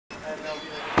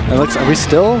It looks. Are we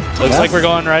still? Looks like we're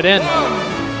going right in.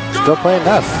 Still playing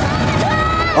Ness.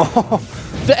 Oh.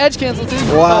 The edge cancel too.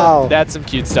 Wow. Oh, that's some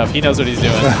cute stuff. He knows what he's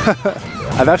doing.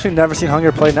 I've actually never seen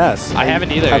Hunger play Ness. I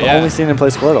haven't either. I've only seen him play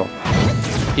Squirtle.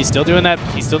 He's still doing that.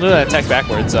 He's still doing that attack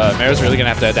backwards. Mera's really gonna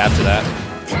have to adapt to that.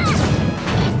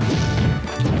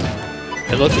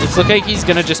 It looks like he's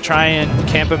gonna just try and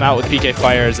camp him out with PK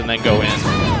Fires and then go in.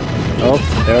 Oh,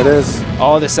 there it is.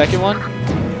 Oh, the second one.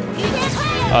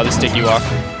 Oh, the sticky walk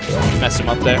messed him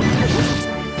up there.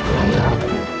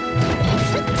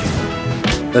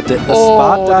 The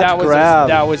spot dodge grab.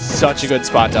 That was such a good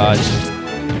spot dodge.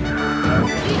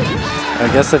 I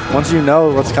guess if once you know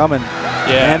what's coming,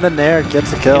 and the Nair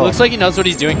gets a kill. It looks like he knows what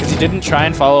he's doing because he didn't try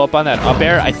and follow up on that up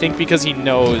air. I think because he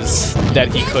knows that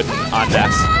he couldn't on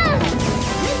Ness.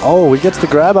 Oh, he gets the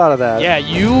grab out of that. Yeah,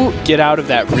 you get out of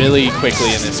that really quickly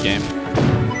in this game.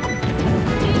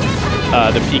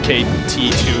 The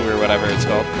PKT2 or whatever it's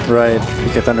called. Right,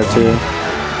 PK Thunder 2.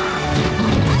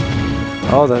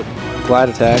 Oh, the glide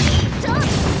attack.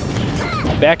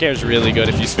 Back air is really good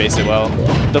if you space it well.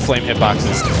 The flame hitbox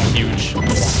is huge.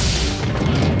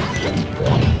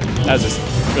 That was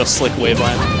a real slick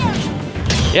waveland.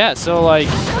 Yeah, so like,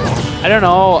 I don't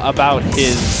know about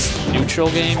his neutral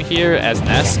game here as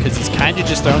Ness, because he's kind of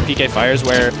just throwing PK Fires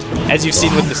where, as you've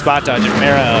seen with the spot dodge, if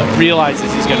Mera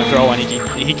realizes he's going to throw one,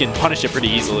 he can punish it pretty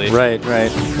easily. Right,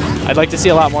 right. I'd like to see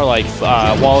a lot more like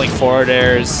walling forward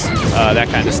airs, that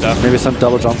kind of stuff. Maybe some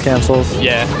double jump cancels.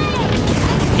 Yeah.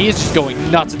 He is just going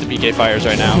nuts at the PK Fires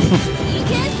right now.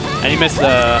 And he missed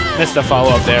the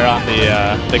follow up there on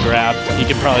the grab. He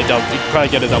could probably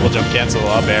get a double jump cancel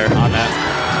up air on that.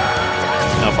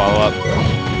 No follow up.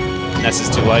 Ness is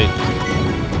too light.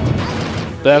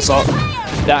 But that's all.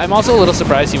 I'm also a little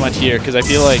surprised he went here because I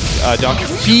feel like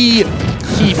he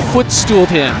footstooled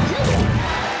him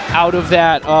out of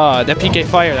that that PK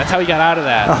Fire. That's how he got out of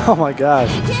that. Oh my gosh.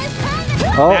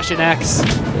 Oh. Dash and X.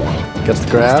 Gets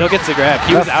the grab. Still gets the grab.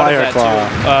 He was out of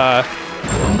that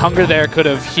too. Hunger there could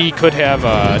have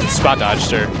spot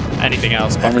dodged or anything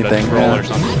else. Anything. Roll or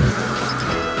something.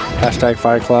 Hashtag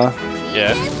Fireclaw.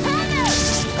 Yeah.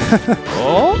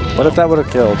 Oh. What if that would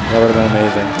have killed? That would have been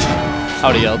amazing. I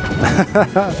would have yelled.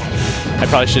 I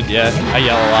probably should, yeah. I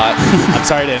yell a lot. I'm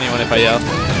sorry to anyone if I yell.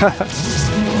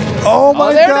 Oh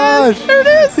my gosh! There it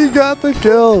is! He got the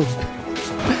kill!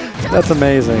 That's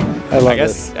amazing. I love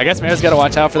it. I guess Mera's got to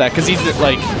watch out for that because he's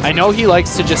like, I know he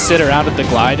likes to just sit around at the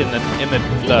glide in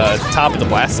the top of the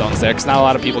blast zones there because not a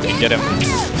lot of people can get him.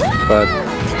 But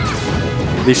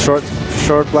these short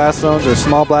blast zones or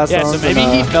small blast zones. Yeah, so maybe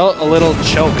he felt a little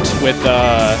choked with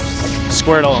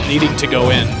Squirtle needing to go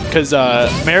in because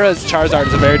Mera's Charizard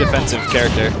is a very defensive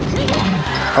character.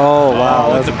 Oh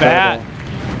wow, that's the bat.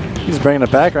 He's bringing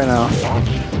it back right now.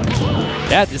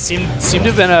 Yeah, it seemed to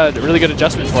have been a really good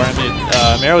adjustment for him.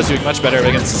 Mera was doing much better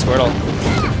against the Squirtle.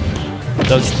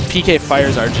 Those PK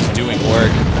Fires are just doing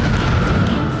work.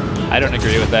 I don't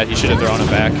agree with that. He should have thrown it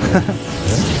back.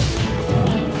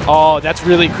 Oh, that's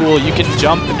really cool. You can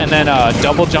jump and then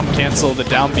double jump cancel the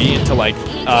down B into like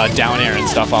down air and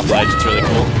stuff off ledge. It's really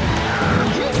cool.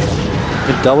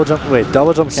 You can double jump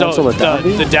cancel the down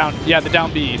B? The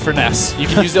down B for Ness. You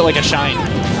can use it like a shine.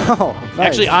 Oh, nice.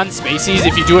 Actually, on spacies,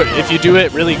 if you do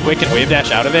it really quick and wave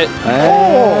dash out of it.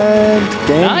 And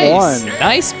game one.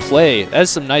 Nice play. That is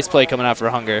some nice play coming out for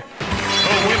Hunger.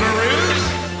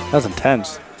 That was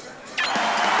intense.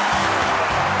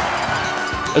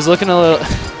 I was looking a little.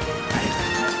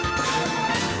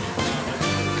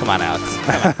 Come on, Alex.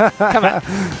 Come on.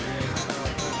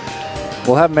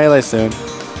 We'll have Melee soon.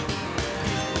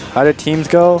 How did teams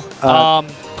go?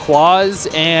 Quaz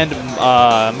and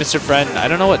Mr. Friend. I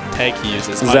don't know what tag he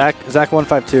uses. Zach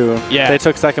 152. Yeah. They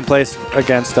took second place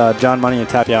against John Money and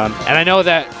Tapion. And I know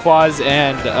that Quaz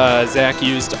and Zach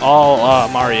used all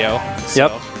Mario. So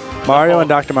yep. Mario and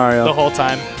Dr. Mario. The whole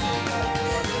time.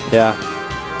 Yeah.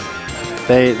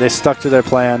 They stuck to their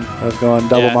plan of going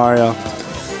double Mario.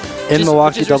 In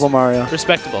Milwaukee, double Mario.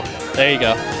 Respectable. There you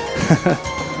go.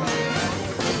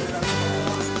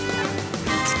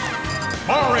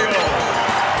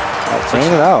 Bring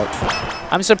it out.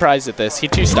 I'm surprised at this. He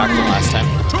two-stocked him last time.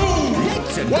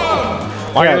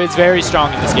 Mario is very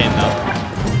strong in this game,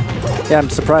 though. Yeah, I'm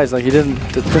surprised. Like it didn't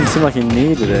seem like he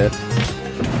needed it.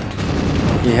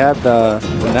 He had the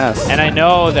Ness. And I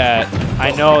know that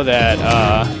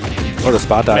or the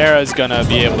spot dodge. Mera's gonna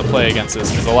be able to play against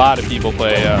this because a lot of people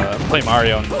play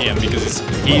Mario and PM because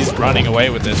he's running away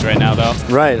with this right now, though.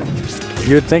 Right.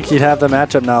 You'd think he'd have the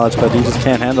matchup knowledge, but he just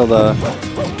can't handle the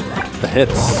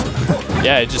hits.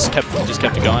 Yeah, it just kept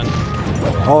it going.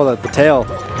 Oh, the tail.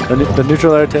 The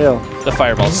neutral air tail. The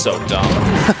fireball's so dumb.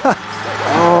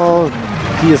 Oh,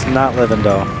 he is not living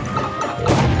though.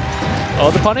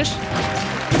 Oh, the punish?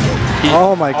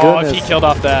 Oh my goodness. Oh, if he killed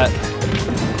off that.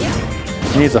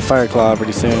 He needs a Fire Claw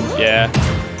pretty soon. Yeah.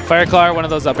 Fire Claw, one of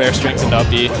those up air strings into up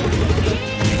B.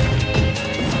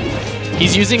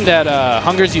 He's using that,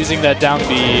 Hunger's using that down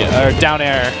B, or down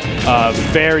air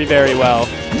very, very well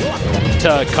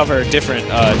to cover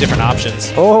different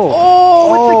options.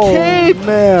 Oh, with the cape!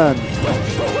 Man.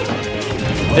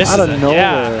 This out of nowhere.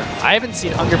 Yeah, I haven't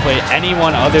seen Hunger play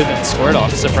anyone other than Squirtle.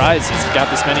 I'm surprised he's got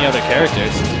this many other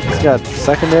characters. He's got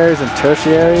secondaries and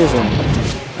tertiaries, and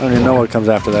I don't even know what comes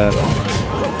after that.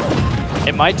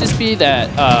 It might just be that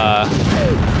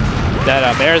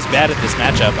Mera's bad at this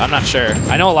matchup. I'm not sure.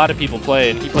 I know a lot of people play,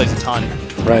 and he plays a ton.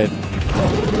 Right.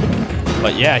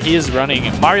 But yeah, he is running.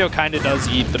 Mario kind of does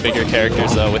eat the bigger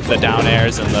characters, though, with the down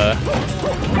airs and the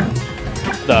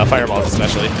fireballs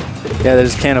especially. Yeah, they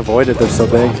just can't avoid it. They're so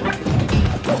big.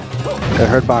 Their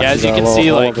hurt boxes yeah, as you can all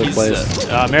see, like over the place.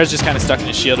 Mera's just kind of stuck in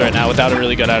his shield right now without a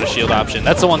really good out of shield option.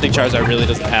 That's the one thing Charizard really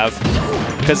doesn't have,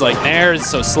 because like Nair is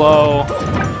so slow.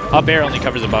 Up air only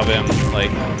covers above him.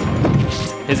 Like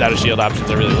his out of shield options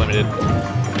are really limited.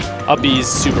 Up B is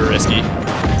super risky.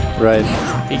 Right.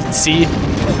 You can see,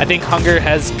 I think Hunger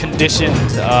has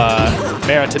conditioned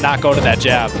Mera to not go to that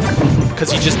jab,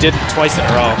 because he just did it twice in a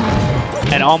row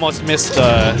and almost missed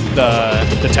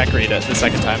the tech read the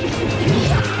second time.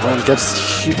 And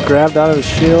gets grabbed out of his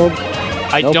shield.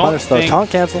 I no don't punish, though. think Taunt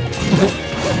cancel.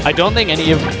 I don't think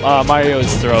any of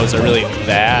Mario's throws are really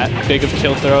that big of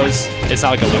kill throws. It's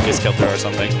not like a Lucas kill throw or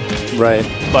something. Right.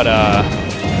 But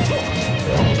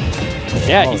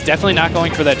yeah, he's definitely not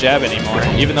going for that jab anymore,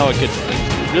 even though it could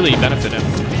really benefit him.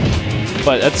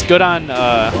 But that's good on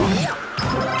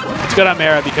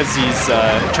Mera, because he's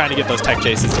trying to get those tech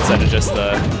chases instead of just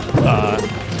the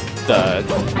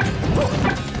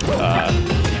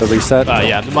reset.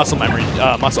 Yeah, the muscle memory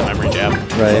jab.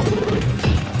 Right.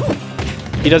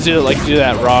 He does do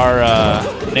that raw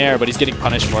Nair, but he's getting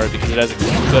punished for it because it has a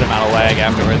good amount of lag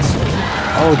afterwards.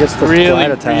 Oh, gets the glide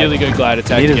attack. Really good glide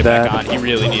attack to get back on. He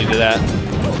really needed that.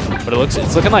 But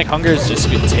it's looking like Hunger's just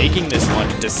been taking this one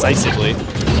decisively.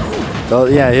 Well,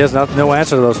 yeah, he has no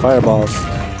answer to those fireballs.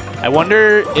 I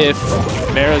wonder if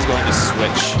Mera's going to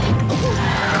switch.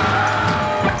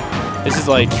 This is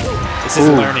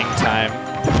learning time,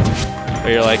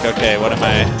 where you're like, okay, what am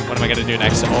I gonna do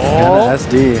next? Oh, and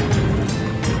SD.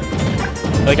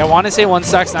 Like, I want to say one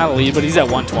stock's not a lead, but he's at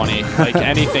 120. Like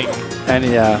anything. And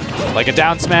yeah. Like a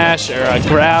down smash or a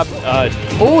grab.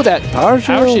 Oh, that power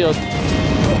shield.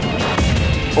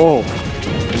 Oh.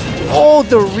 Oh,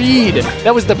 the read.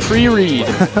 That was the pre-read.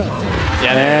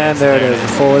 Yeah, and there it is.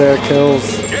 Forward air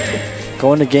kills.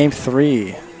 Going to game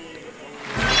 3.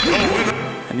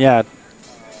 And yeah,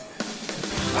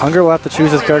 Hunger will have to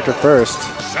choose his character first.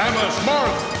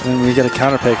 And we get a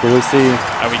counter pick. Will we see?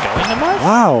 Are we going to Marth?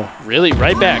 Wow. Really?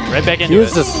 Right back into it. He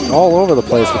was just all over the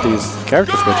place with these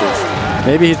character switches.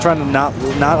 Maybe he's trying to not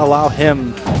allow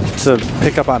him to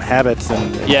pick up on habits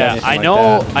and yeah. I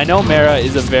know Mera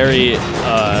is a very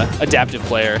adaptive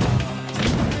player.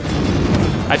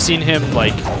 I've seen him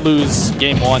like lose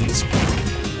game 1s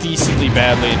decently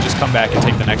badly and just come back and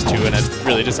take the next 2 in a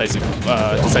really decisive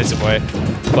way.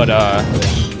 But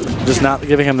just not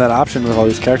giving him that option with all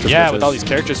these character switches. Yeah, with all these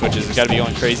character switches, he's got to be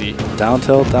going crazy. Down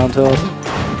tilt, down tilt.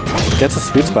 Gets a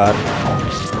sweet spot.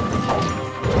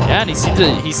 Yeah, and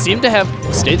he seemed to have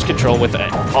stage control with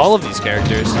all of these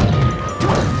characters.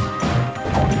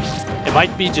 It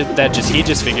might be that he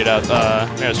just figured out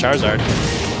Mera's Charizard.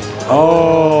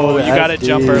 Oh, you got to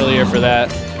jump earlier for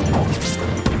that.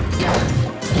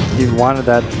 He wanted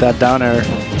that down air.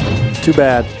 Too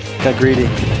bad. Got greedy.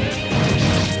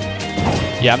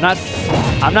 Yeah,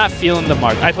 I'm not feeling the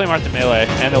Marth. I play Marth in Melee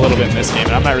and a little bit in this game,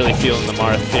 and I'm not really feeling the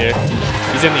Marth here.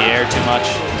 He's in the air too much.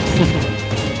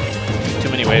 Too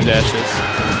many wave dashes.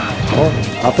 Oh,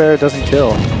 up air doesn't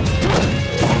kill.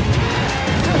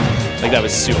 Like, that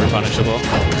was super punishable.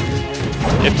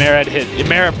 If Mera had hit,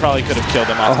 Mera probably could have killed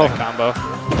him off that combo.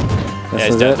 Yeah,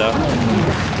 he's dead though.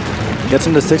 Gets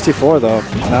him to 64 though.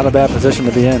 Not a bad position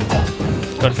to be in.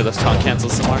 Going for those taunt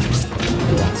cancels some more.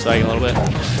 Swagging a little bit.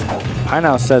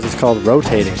 Pinehouse says it's called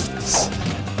rotating.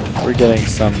 We're getting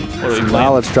some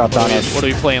knowledge dropped on us. What are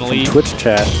we playing lead? Twitch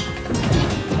chat.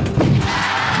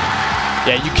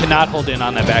 Yeah, you cannot hold in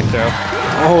on that back throw.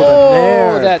 Oh, the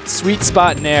nair. That sweet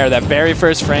spot nair. That very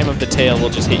first frame of the tail will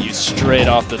just hit you straight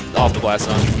off the blast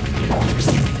zone.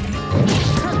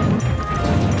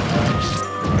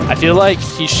 I feel like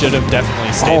he should have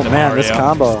definitely stayed the Mario. This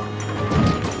combo.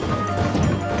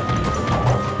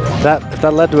 If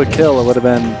that led to a kill, it would have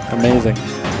been amazing.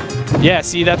 Yeah,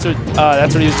 see, that's what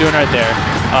he was doing right there.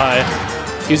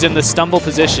 He was in the stumble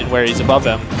position where he's above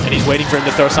him, and he's waiting for him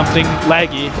to throw something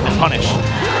laggy and punish.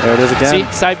 There it is again.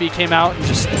 See, side B came out and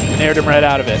just nared him right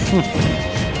out of it.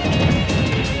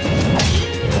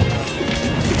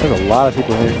 There's a lot of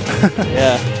people here.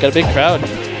 Yeah, got a big crowd.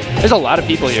 There's a lot of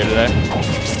people here today.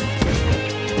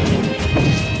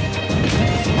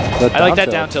 I like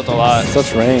that down tilt a lot.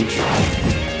 Such range.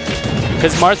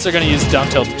 Because Marths are going to use down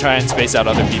tilt to try and space out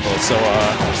other people, so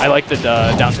I like the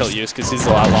down tilt use because he's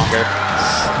a lot longer.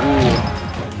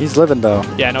 Ooh. He's living though.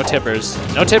 Yeah, no tippers.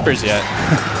 No tippers yet.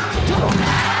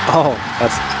 Oh, I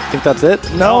think that's it?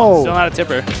 No! Still not a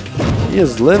tipper. He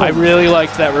is living. I really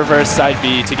liked that reverse side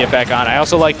B to get back on. I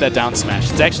also like that down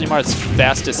smash. It's actually Marth's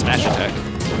fastest smash attack.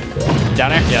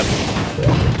 Down air? Yep.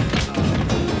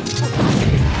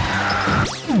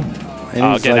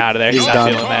 Oh, getting out of there. He's not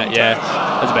feeling that. Yeah,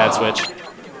 that's a bad switch.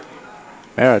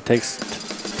 Mera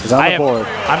is on the board.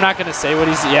 I'm not going to say what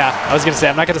he's... Yeah, I was going to say,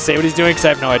 I'm not going to say what he's doing because I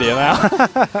have no idea now.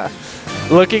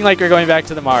 Looking like we're going back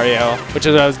to the Mario, which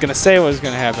is what I was going to say was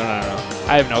going to happen. I don't know.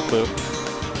 I have no clue.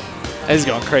 This is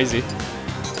going crazy.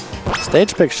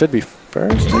 Stage pick should be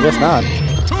first. I guess not.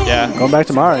 Yeah. Going back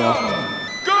to Mario.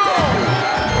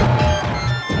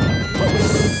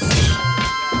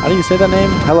 How do you say that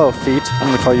name? Hello, Feet. I'm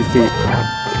going to call you Feet.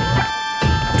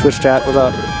 Twitch chat, what's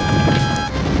up?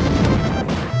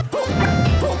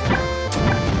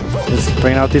 Just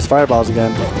bringing out these fireballs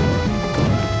again.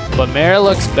 But Mera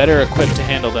looks better equipped to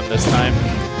handle them this time.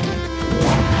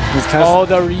 He's kind of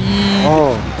the read.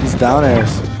 Oh, these down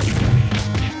airs.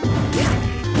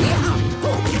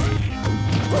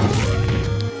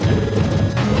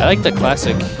 I like the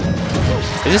classic.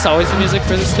 Is this always the music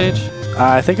for this stage?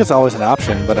 I think it's always an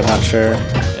option, but I'm not sure.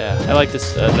 Yeah, I like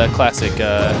this the classic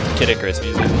Kid Icarus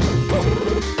music.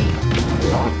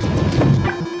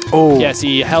 Oh. Yeah, see,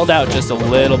 he held out just a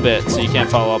little bit, so you can't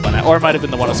follow up on that. Or it might have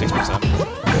been the 106%.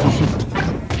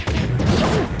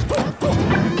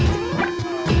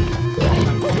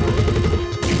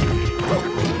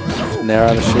 Nair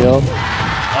on the shield.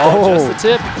 Oh, just the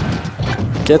tip.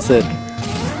 Gets it.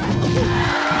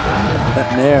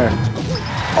 That Nair.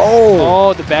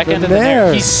 Oh, the back end of the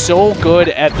Nair. He's so good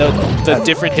at the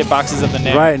different hitboxes of the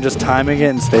Nair. Right, and just timing it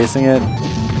and spacing it.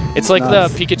 It's like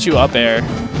nuts. The Pikachu up air.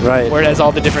 Right. Where it has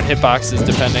all the different hitboxes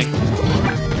depending.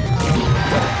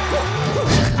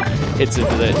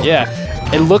 Yeah.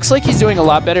 It looks like he's doing a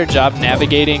lot better job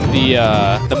navigating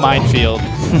the minefield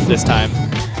this time.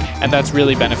 And that's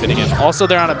really benefiting him. Also,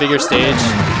 they're on a bigger stage,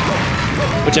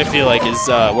 which I feel like is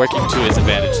working to his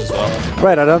advantage as well.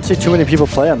 Right, I don't see too many people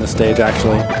play on this stage,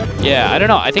 actually. Yeah, I don't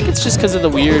know. I think it's just because of the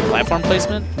weird platform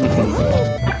placement.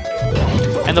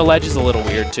 And the ledge is a little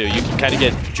weird, too. You can kind of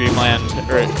get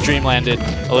Dreamlanded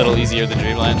a little easier than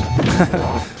Dreamland.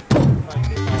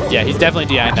 Yeah, he's definitely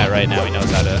DIing that right now.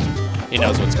 He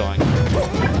knows what's going.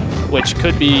 Which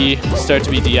could start to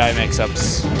be DI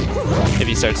mix-ups if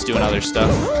he starts doing other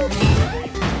stuff.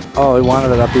 Oh, he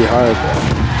wanted it up B hard.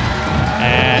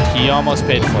 And he almost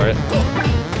paid for it.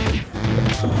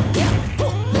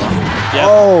 Yep.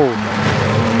 Oh!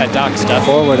 That dock stuff.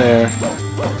 Forward air.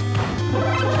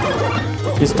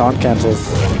 He's taunt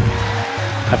cancels.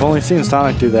 I've only seen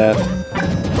Sonic do that.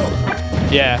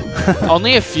 Yeah.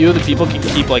 Only a few of the people can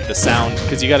keep like the sound,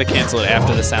 because you got to cancel it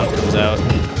after the sound comes out.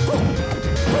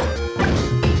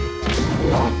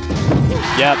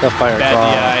 Yep. The fire bad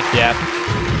DI. Yep.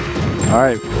 All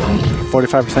right.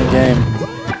 45% game.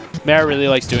 Mera really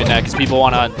likes doing that because people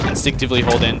want to instinctively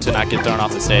hold in to not get thrown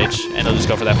off the stage, and he'll just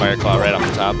go for that fire claw right off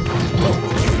the top.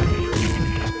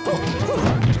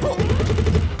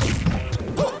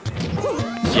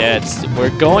 Yeah,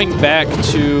 we're going back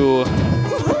to,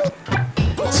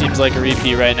 it seems like a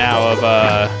repeat right now of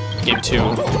game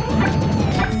 2.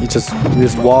 He just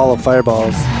used wall of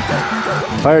fireballs.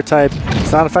 Fire type,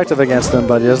 it's not effective against him,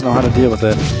 but he doesn't know how to deal with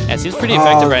it. Yeah, it seems pretty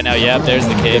effective right now. Yep, there's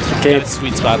the cave. Got a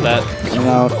sweet spot that. Coming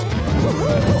out.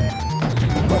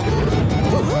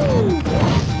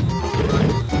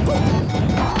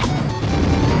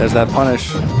 There's that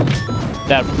punish.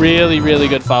 That really, really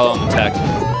good follow on the tech.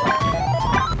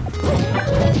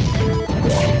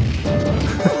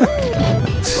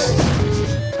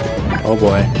 Oh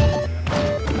boy.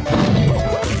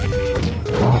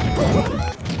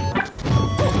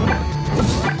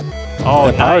 Oh,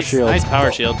 nice power shield. Nice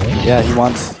power shield. Yeah,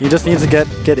 he just needs to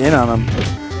get in on him.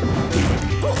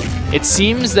 It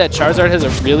seems that Charizard has a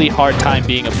really hard time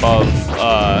being above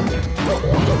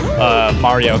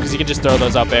Mario because he can just throw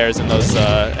those up airs and those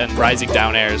and rising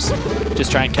down airs.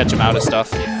 Just try and catch him out of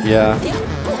stuff. Yeah.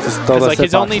 Because like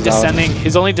he's only descending.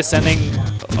 He's only descending.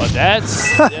 Oh,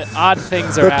 that's odd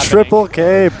things are the happening. triple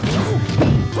cape.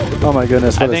 Oh my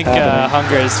goodness! I think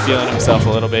Hunger is feeling himself a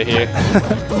little bit here.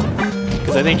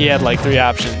 Because I think he had like three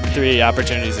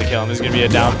opportunities to kill him. There's gonna be a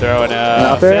down throw and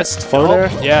a fist.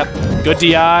 Forward air? Yeah, good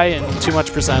DI and too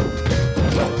much percent.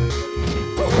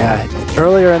 Yeah,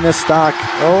 earlier in this stock,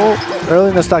 early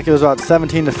in the stock it was about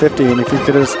 17 to 50, and if you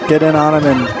could just get in on him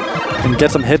and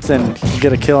get some hits in, you could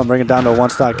get a kill and bring it down to a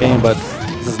one-stock game, but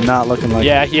this is not looking like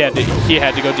yeah, he had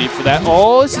to go deep for that.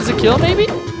 Oh, this is a kill maybe?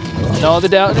 No, the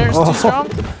down air is too strong.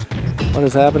 What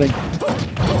is happening?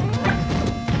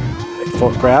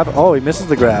 Grab? Oh, he misses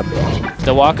the grab.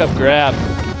 The walk-up grab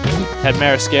had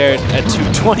Mera scared at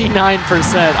 29%.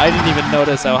 I didn't even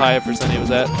notice how high a percent he was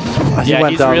at. He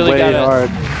went down really way hard.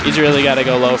 He's really got to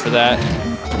go low for that.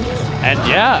 And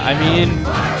yeah, I mean,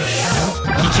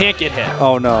 he can't get hit.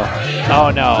 Oh no.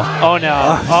 Oh no. Oh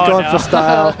no. He's going for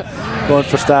style. Going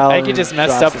for style. I think he just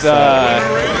messed up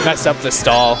the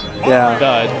stall. Yeah.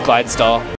 The glide stall.